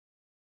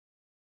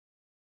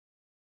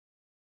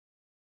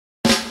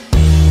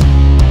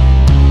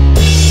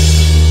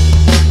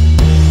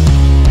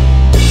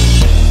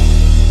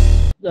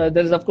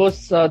there is of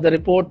course the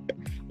report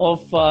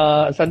of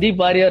Sandeep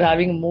Warrier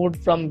having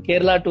moved from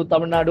Kerala to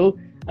Tamil Nadu.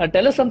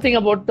 Tell us something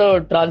about the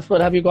transfer.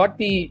 Have you got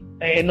the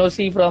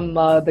NOC from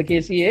the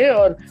KCA,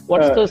 or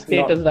what's the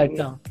status right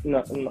now?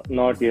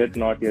 Not yet,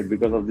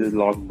 because of this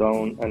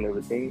lockdown and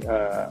everything.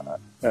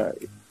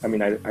 I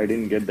mean, I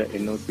didn't get the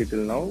NOC till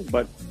now,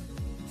 but.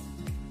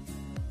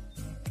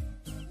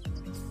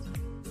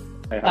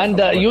 And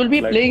you will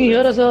be playing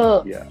here as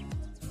a. Yeah.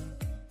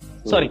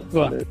 So, sorry,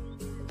 go on.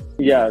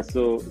 Yeah,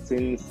 so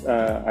since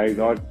I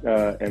got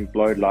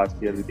employed last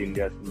year with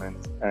India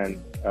Cements and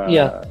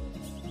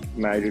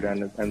married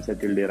and I'm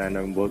settled here and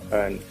and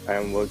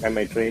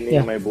my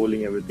training, my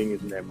bowling, everything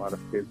is in the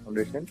MRF State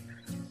Foundation.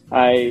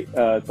 I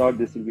thought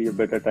this will be a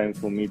better time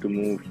for me to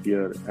move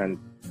here and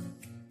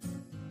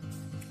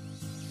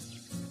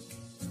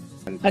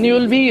you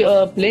will be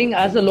playing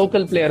as a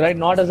local player, right?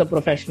 Not as a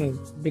professional,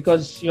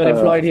 because you're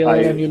employed here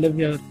and you live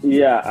here.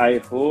 Yeah, I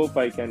hope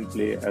I can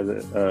play as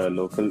a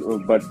local,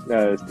 but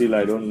still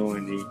I don't know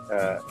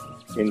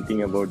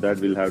anything about that.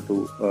 We'll have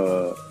to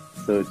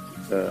search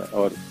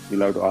or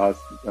we'll have to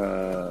ask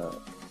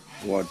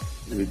what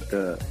with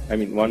I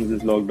mean, once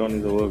this lockdown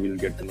is over, we'll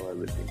get to know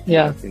everything.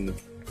 Yeah.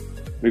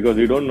 Because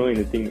we don't know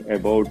anything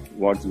about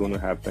what's going to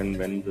happen,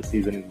 when the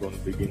season is going to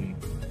begin.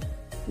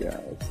 Yeah,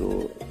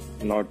 so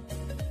not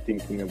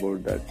thinking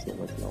about that so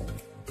much now.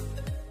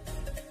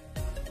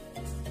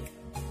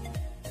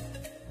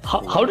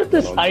 How did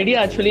this idea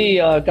actually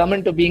come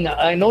into being?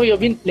 I know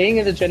you've been playing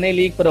in the Chennai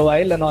League for a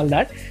while and all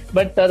that,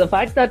 but the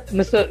fact that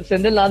Mr.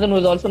 Sendil Nathan, who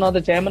is also now the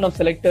chairman of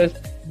selectors,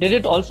 did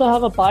it also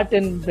have a part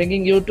in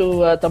bringing you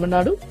to Tamil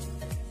Nadu?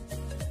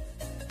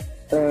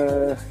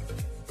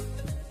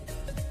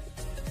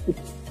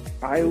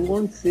 I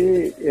won't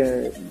say.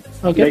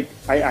 Okay. Like,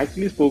 I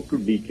actually spoke to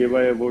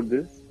DKY about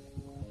this.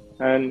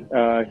 And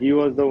he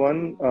was the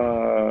one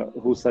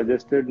who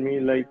suggested me,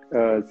 like,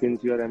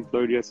 since you are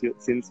employed here,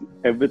 since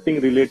everything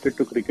related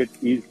to cricket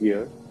is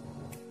here,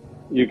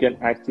 you can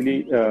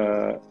actually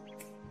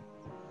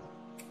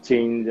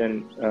change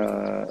and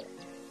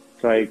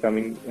try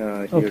coming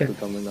here to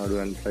Tamil Nadu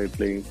and try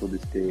playing for the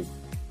state.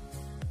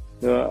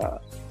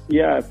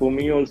 Yeah, for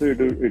me also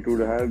it would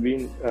have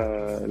been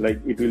like,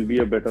 it will be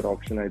a better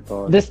option, I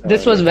thought.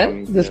 This was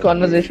when this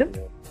conversation?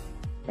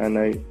 And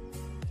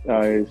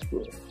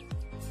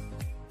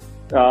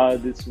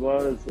this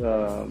was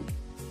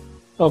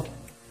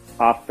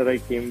after I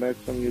came back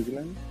from New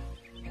Zealand.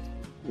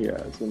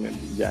 Yeah, so maybe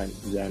Jan,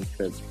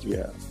 Feb.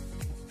 Yeah,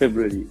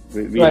 February.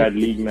 We had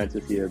league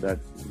matches here that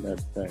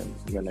time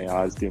when I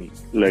asked him,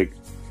 like,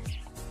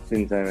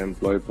 since I'm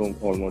employed for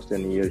almost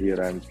an year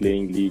here, I'm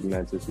playing league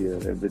matches here.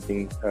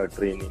 Everything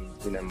training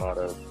in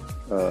MRF.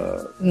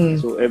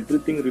 So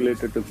everything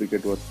related to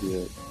cricket was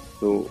here.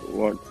 So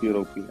what's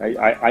your opinion?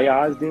 I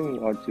asked him,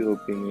 what's your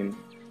opinion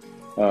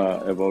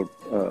about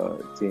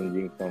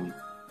changing from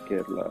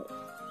Kerala?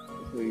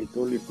 So he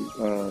told, if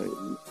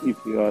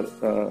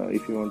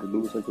you want to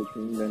do such a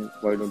thing, then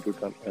why don't you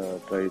try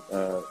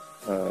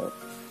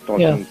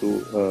talking to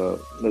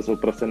so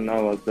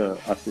Prasanna was the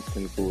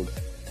assistant coach.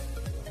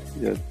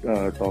 Just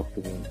talk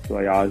to him. So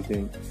I asked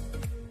him.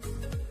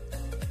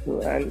 So,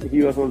 and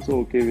he was also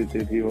okay with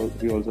it. He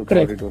also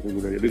thought it was a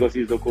good idea because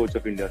he's the coach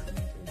of India.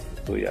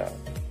 So yeah.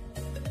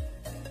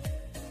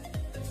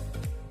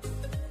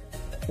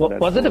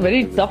 Was it a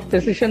very tough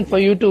decision for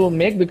you to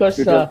make, because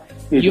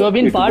you have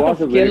been part of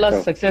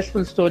Kerala's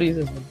successful stories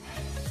as well?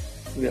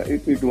 Yeah,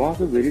 it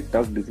was a very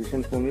tough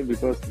decision for me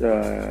because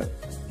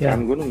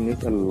I'm going to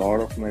miss a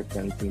lot of my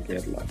friends in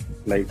Kerala.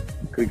 Like,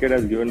 cricket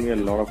has given me a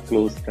lot of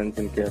close friends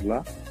in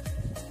Kerala,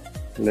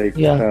 like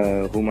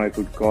whom I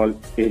could call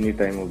any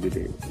time of the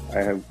day.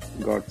 I have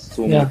got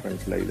so many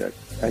friends like that,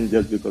 and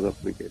just because of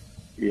cricket.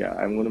 Yeah,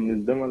 I'm going to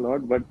miss them a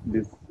lot, but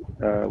this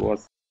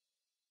was.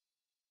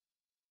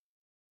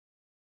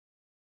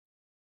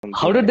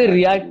 How did they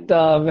react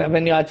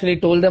when you actually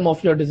told them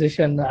of your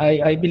decision?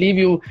 I believe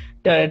you,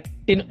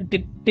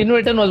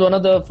 Tinuetan was one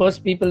of the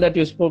first people that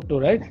you spoke to,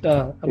 right?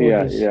 Tinubai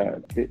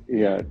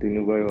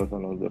was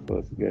one of the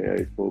first guy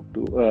I spoke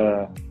to.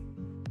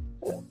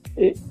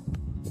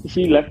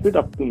 He left it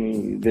up to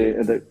me.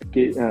 The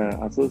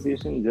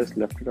association just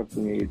left it up to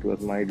me. It was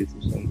my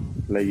decision.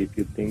 Like, if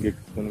you think it's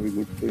going to be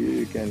good for you,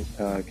 you can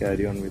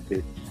carry on with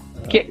it.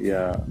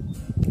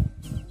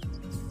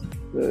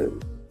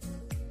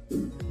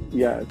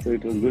 So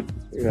it was good.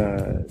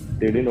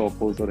 They didn't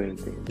oppose or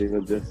anything. They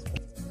were just.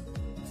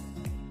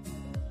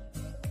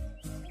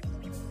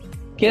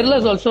 Kerala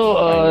is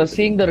also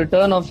seeing the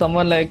return of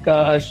someone like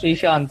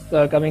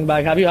Sreesanth coming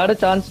back. Have you had a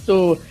chance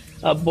to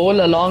bowl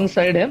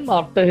alongside him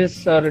after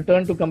his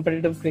return to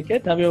competitive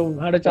cricket? Have you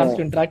had a chance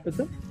to interact with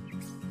him?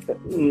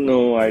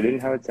 No, I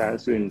didn't have a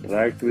chance to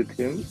interact with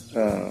him.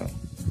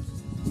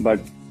 But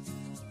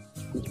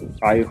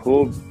I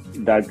hope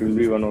that will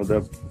be one of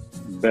the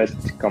best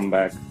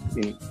comebacks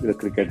in the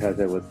cricket has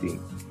ever seen,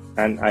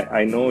 and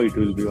I know it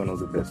will be one of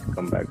the best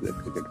comebacks that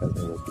cricket has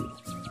ever seen,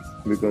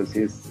 because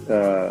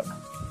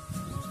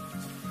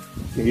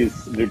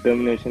his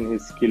determination,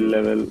 his skill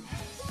level,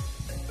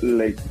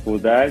 like, for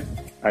that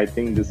I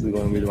think this is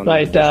going to be one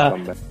Right. of the best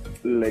comebacks.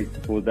 Like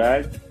for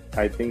that,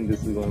 I think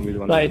this is going to be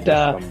one of the Right.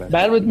 best comebacks.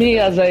 Bear with me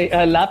as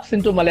I lapse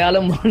into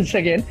Malayalam once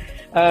again.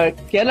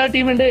 Kerala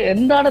team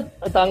എന്താണ്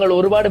താങ്കൾ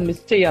ഒരുപാട്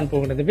miss ചെയ്യാൻ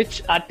പോകുന്നത്? Which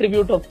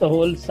attribute of the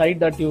whole side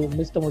that you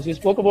missed the most? You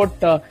spoke about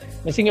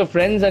missing your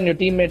friends and your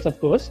teammates, of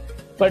course,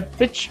 but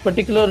which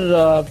particular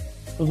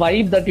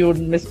vibe that you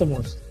would miss the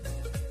most?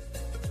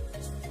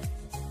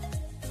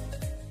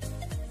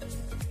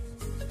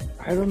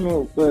 I don't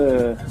know.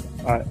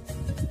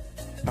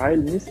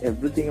 I'll miss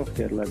everything of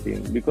Kerala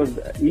team because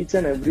each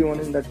and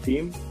everyone in that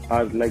team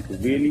are like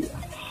really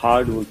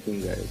hard-working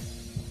guys,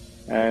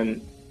 and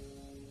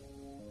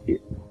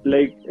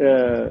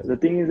the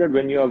thing is that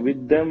when you are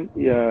with them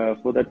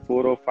for that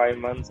 4 or 5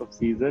 months of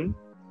season,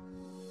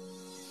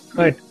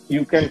 right,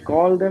 you can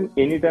call them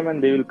anytime and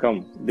they will come.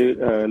 They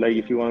like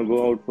if you want to go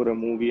out for a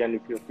movie and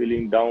if you're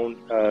feeling down,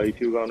 if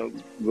you want to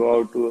go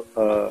out to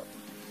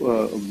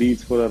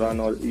beach for a run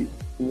or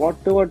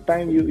whatever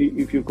time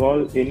if you call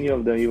any of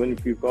them, even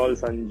if you call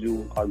Sanju,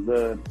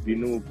 Azhar,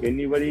 Vinu,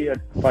 anybody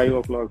at 5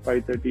 o'clock,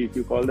 5:30, if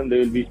you call them,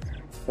 they will be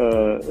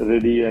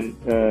ready and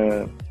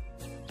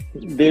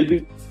they'll be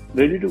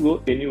ready to go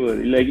anywhere.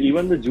 Like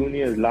even the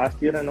juniors last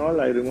year and all,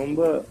 I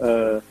remember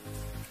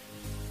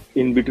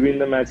in between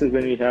the matches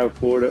when we have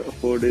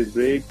 4 days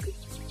break,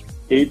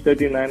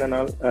 8:39 and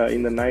all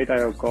in the night, I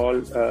have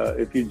called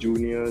a few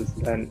juniors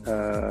and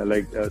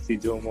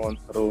Sijomon,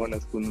 Rowan,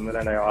 and Kunmal,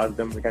 and I asked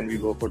them, can we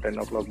go for 10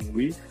 o'clock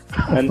movie?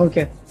 And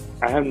okay,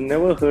 I have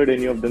never heard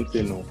any of them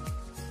say no.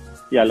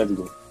 Yeah, let's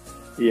go.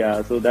 Yeah,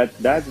 so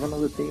that's one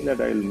of the things that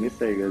I will miss,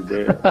 I guess.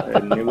 They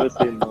never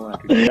say no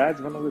attitude.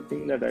 That's one of the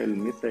things that I will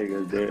miss, I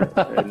guess. They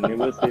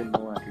never say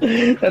no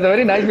attitude. That's a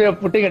very nice way of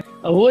putting it.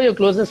 Who are your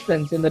closest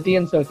friends in the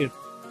TN circuit?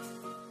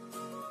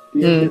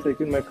 TN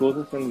circuit, my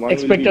closest friend, one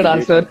expected will be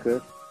answer.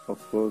 Of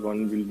course, one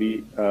will be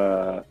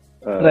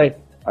right,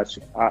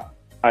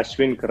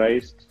 Ashwin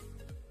Christ,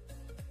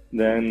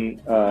 then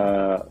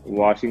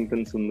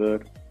Washington Sundar,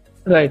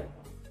 right,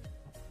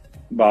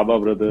 Baba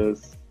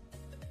Brothers.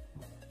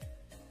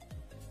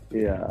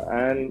 Yeah,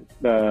 and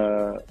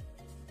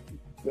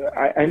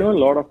I know a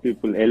lot of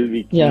people,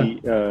 LVK,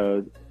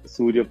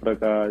 Surya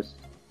Prakash,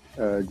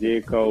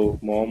 Jacob,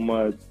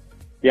 Mohammed.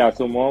 Yeah,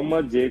 so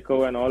Mohammed,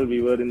 Jacob and all, we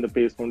were in the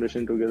PACE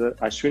Foundation together.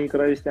 Ashwin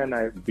Christ and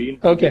I have been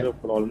together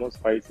for almost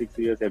 5-6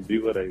 years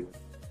everywhere I was.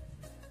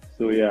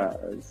 So yeah,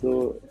 so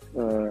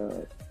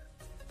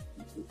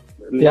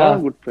lot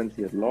of good friends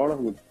here, lot of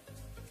good